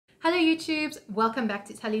Hello YouTubes, welcome back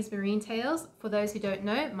to Telly's Marine Tales. For those who don't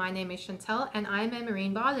know, my name is Chantel and I am a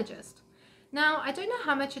marine biologist. Now, I don't know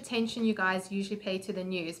how much attention you guys usually pay to the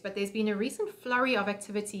news, but there's been a recent flurry of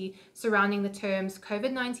activity surrounding the terms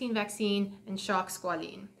COVID-19 vaccine and shark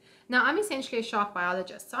squalene. Now, I'm essentially a shark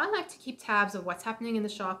biologist, so I like to keep tabs of what's happening in the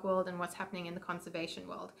shark world and what's happening in the conservation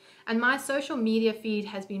world. And my social media feed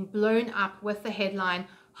has been blown up with the headline,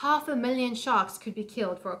 500,000 sharks could be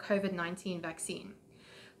killed for a COVID-19 vaccine.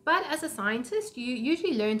 But as a scientist, you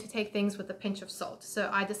usually learn to take things with a pinch of salt. So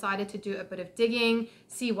I decided to do a bit of digging,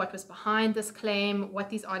 see what was behind this claim, what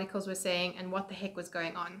these articles were saying, and what the heck was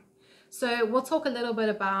going on. So we'll talk a little bit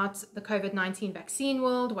about the COVID-19 vaccine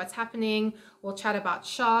world, what's happening. We'll chat about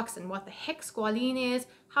sharks and what the heck squalene is,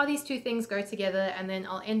 how these two things go together, and then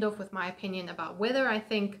I'll end off with my opinion about whether I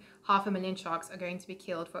think 500,000 sharks are going to be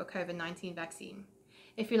killed for a COVID-19 vaccine.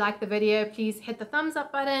 If you like the video, please hit the thumbs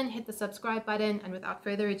up button, hit the subscribe button, and without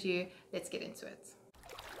further ado, let's get into it.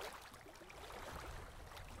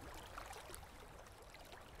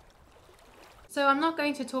 So I'm not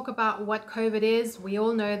going to talk about what COVID is. We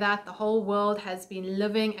all know that the whole world has been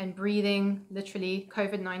living and breathing, literally,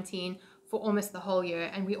 COVID-19 for almost the whole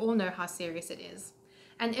year, and we all know how serious it is.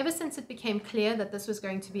 And ever since it became clear that this was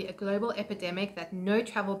going to be a global epidemic that no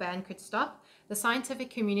travel ban could stop, the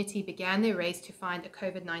scientific community began their race to find a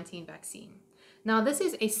COVID-19 vaccine. Now, this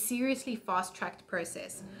is a seriously fast-tracked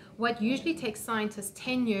process. What usually takes scientists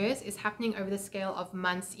 10 years is happening over the scale of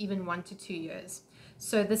months, even 1 to 2 years.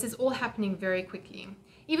 So this is all happening very quickly.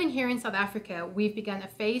 Even here in South Africa, we've begun a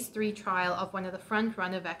phase 3 trial of one of the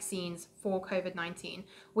front-runner vaccines for COVID-19,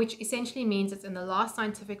 which essentially means it's in the last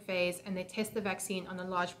scientific phase and they test the vaccine on a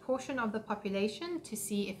large portion of the population to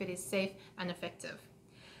see if it is safe and effective.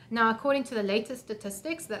 Now, according to the latest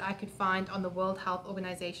statistics that I could find on the World Health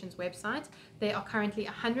Organization's website, there are currently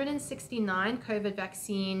 169 COVID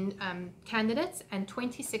vaccine candidates, and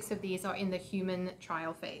 26 of these are in the human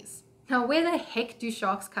trial phase. Now, where the heck do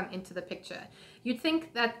sharks come into the picture? You'd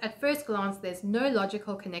think that at first glance, there's no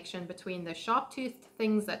logical connection between the sharp-toothed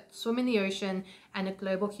things that swim in the ocean and a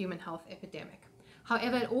global human health epidemic.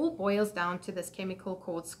 However, it all boils down to this chemical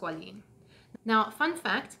called squalene. Now, fun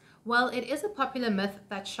fact, while it is a popular myth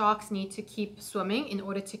that sharks need to keep swimming in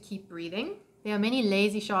order to keep breathing, there are many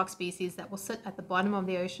lazy shark species that will sit at the bottom of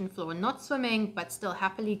the ocean floor not swimming, but still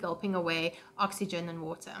happily gulping away oxygen and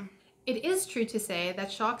water. It is true to say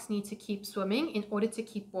that sharks need to keep swimming in order to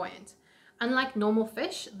keep buoyant. Unlike normal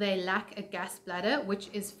fish, they lack a gas bladder, which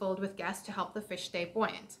is filled with gas to help the fish stay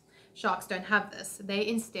buoyant. Sharks don't have this. They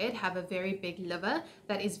instead have a very big liver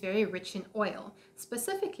that is very rich in oil,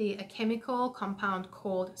 specifically a chemical compound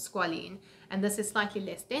called squalene, and this is slightly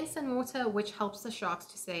less dense than water, which helps the sharks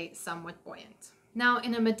to stay somewhat buoyant. Now,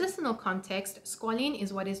 in a medicinal context, squalene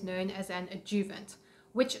is what is known as an adjuvant,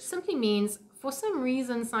 which simply means, for some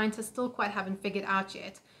reason scientists still quite haven't figured out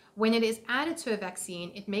yet, when it is added to a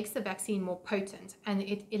vaccine, it makes the vaccine more potent and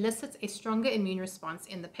it elicits a stronger immune response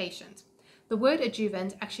in the patient. The word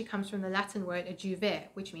adjuvant actually comes from the Latin word adjuvere,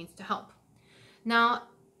 which means to help. Now,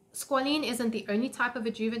 squalene isn't the only type of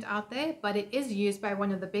adjuvant out there, but it is used by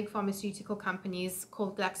one of the big pharmaceutical companies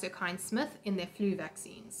called GlaxoSmithKline in their flu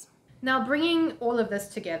vaccines. Now, bringing all of this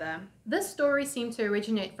together, this story seemed to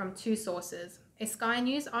originate from two sources, a Sky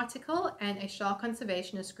News article and a shark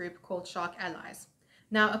conservationist group called Shark Allies.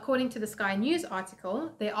 Now, according to the Sky News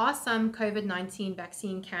article, there are some COVID-19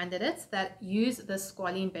 vaccine candidates that use this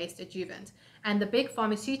squalene-based adjuvant. And the big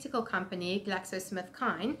pharmaceutical company,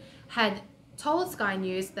 GlaxoSmithKline, had told Sky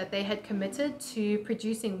News that they had committed to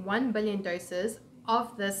producing 1 billion doses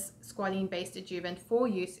of this squalene-based adjuvant for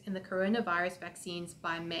use in the coronavirus vaccines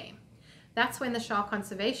by May. That's when the shark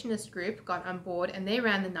conservationist group got on board and they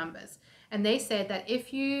ran the numbers. And they said that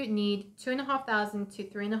if you need 2,500 to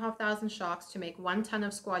 3,500 sharks to make 1 ton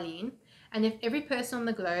of squalene, and if every person on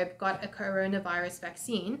the globe got a coronavirus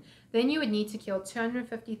vaccine, then you would need to kill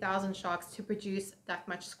 250,000 sharks to produce that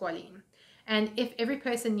much squalene. And if every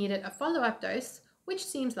person needed a follow-up dose, which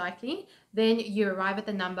seems likely, then you arrive at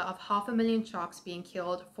the number of 500,000 sharks being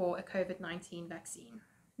killed for a COVID-19 vaccine.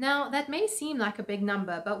 Now, that may seem like a big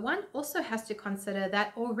number, but one also has to consider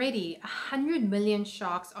that already 100 million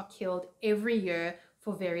sharks are killed every year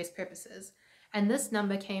for various purposes. And this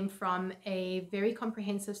number came from a very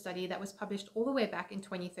comprehensive study that was published all the way back in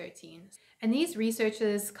 2013. And these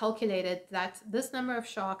researchers calculated that this number of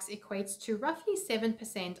sharks equates to roughly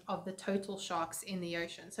 7% of the total sharks in the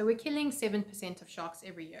ocean. So we're killing 7% of sharks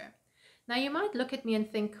every year. Now, you might look at me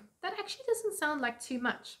and think, that actually doesn't sound like too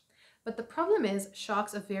much. But the problem is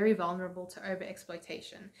sharks are very vulnerable to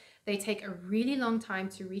overexploitation. They take a really long time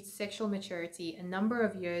to reach sexual maturity, a number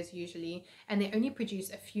of years usually, and they only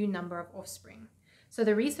produce a few number of offspring. So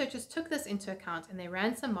the researchers took this into account and they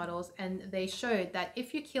ran some models, and they showed that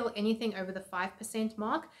if you kill anything over the 5%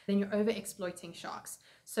 mark, then you're overexploiting sharks.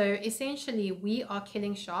 So essentially, we are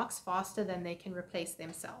killing sharks faster than they can replace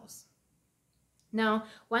themselves. Now,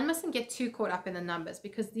 one mustn't get too caught up in the numbers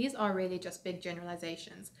because these are really just big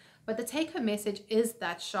generalizations. But the take-home message is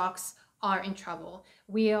that sharks are in trouble.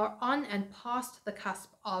 We are on and past the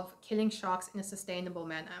cusp of killing sharks in a sustainable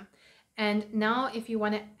manner. And now if you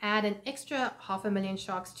want to add an extra 500,000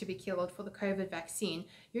 sharks to be killed for the COVID vaccine,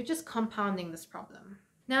 you're just compounding this problem.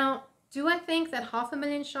 Now, do I think that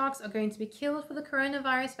 500,000 sharks are going to be killed for the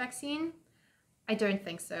coronavirus vaccine? I don't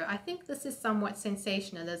think so. I think this is somewhat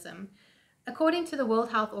sensationalism. According to the World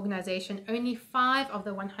Health Organization, only 5 of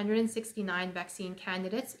the 169 vaccine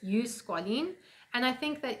candidates use squalene. And I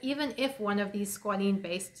think that even if one of these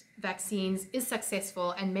squalene-based vaccines is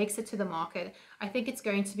successful and makes it to the market, I think it's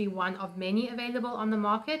going to be one of many available on the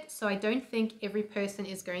market. So I don't think every person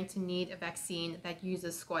is going to need a vaccine that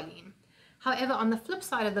uses squalene. However, on the flip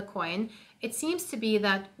side of the coin, it seems to be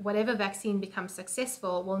that whatever vaccine becomes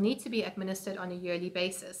successful will need to be administered on a yearly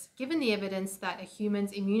basis, given the evidence that a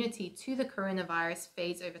human's immunity to the coronavirus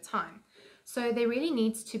fades over time. So there really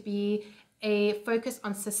needs to be a focus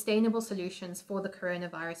on sustainable solutions for the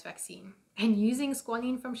coronavirus vaccine. And using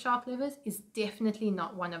squalene from shark livers is definitely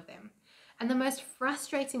not one of them. And the most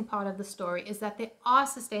frustrating part of the story is that there are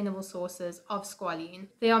sustainable sources of squalene.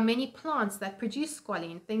 There are many plants that produce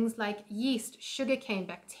squalene, things like yeast, sugarcane,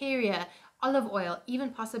 bacteria, olive oil, even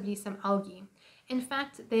possibly some algae. In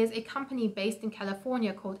fact, there's a company based in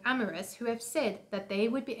California called Amyris who have said that they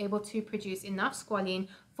would be able to produce enough squalene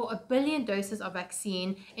for 1 billion doses of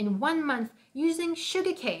vaccine in 1 month using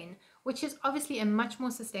sugarcane, which is obviously a much more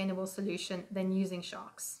sustainable solution than using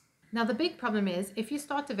sharks. Now, the big problem is if you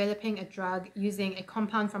start developing a drug using a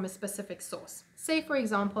compound from a specific source, say for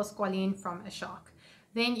example squalene from a shark,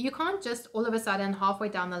 then you can't just all of a sudden halfway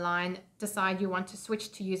down the line decide you want to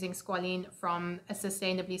switch to using squalene from a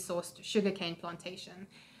sustainably sourced sugarcane plantation.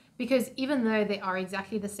 Because even though they are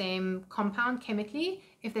exactly the same compound chemically,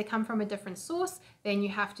 if they come from a different source, then you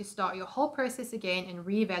have to start your whole process again and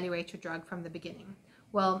reevaluate your drug from the beginning.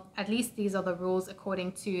 Well, at least these are the rules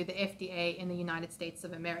according to the FDA in the United States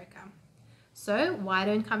of America. So why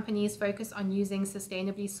don't companies focus on using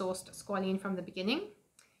sustainably sourced squalene from the beginning?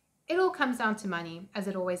 It all comes down to money, as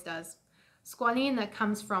it always does. Squalene that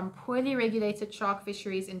comes from poorly regulated shark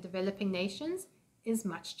fisheries in developing nations is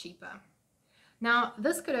much cheaper. Now,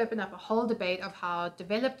 this could open up a whole debate of how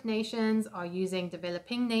developed nations are using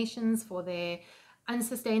developing nations for their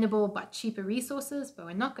unsustainable but cheaper resources, but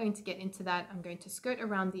we're not going to get into that. I'm going to skirt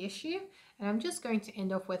around the issue, and I'm just going to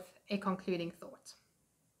end off with a concluding thought.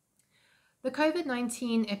 The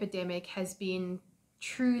COVID-19 epidemic has been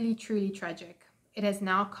truly, truly tragic. It has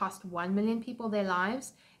now cost 1 million people their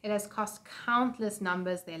lives. It has cost countless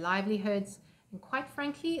numbers their livelihoods, and quite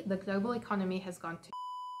frankly, the global economy has gone to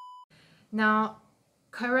Now,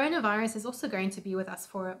 coronavirus is also going to be with us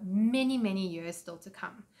for many, many years still to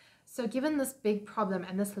come. So given this big problem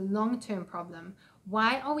and this long-term problem,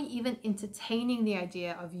 why are we even entertaining the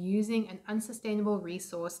idea of using an unsustainable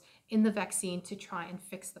resource in the vaccine to try and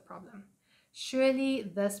fix the problem? Surely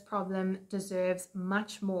this problem deserves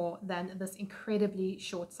much more than this incredibly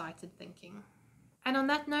short-sighted thinking. And on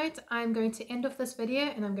that note, I'm going to end off this video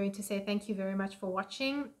and I'm going to say thank you very much for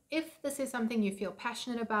watching. If this is something you feel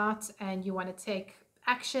passionate about and you want to take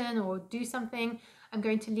action or do something, I'm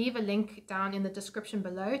going to leave a link down in the description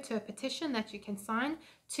below to a petition that you can sign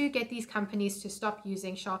to get these companies to stop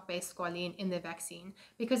using shark-based squalene in their vaccine,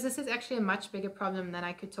 because this is actually a much bigger problem than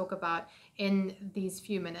I could talk about in these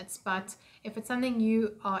few minutes. But if it's something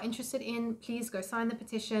you are interested in, please go sign the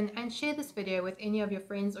petition and share this video with any of your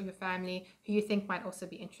friends or your family who you think might also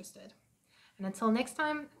be interested. And until next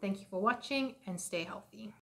time, thank you for watching and stay healthy.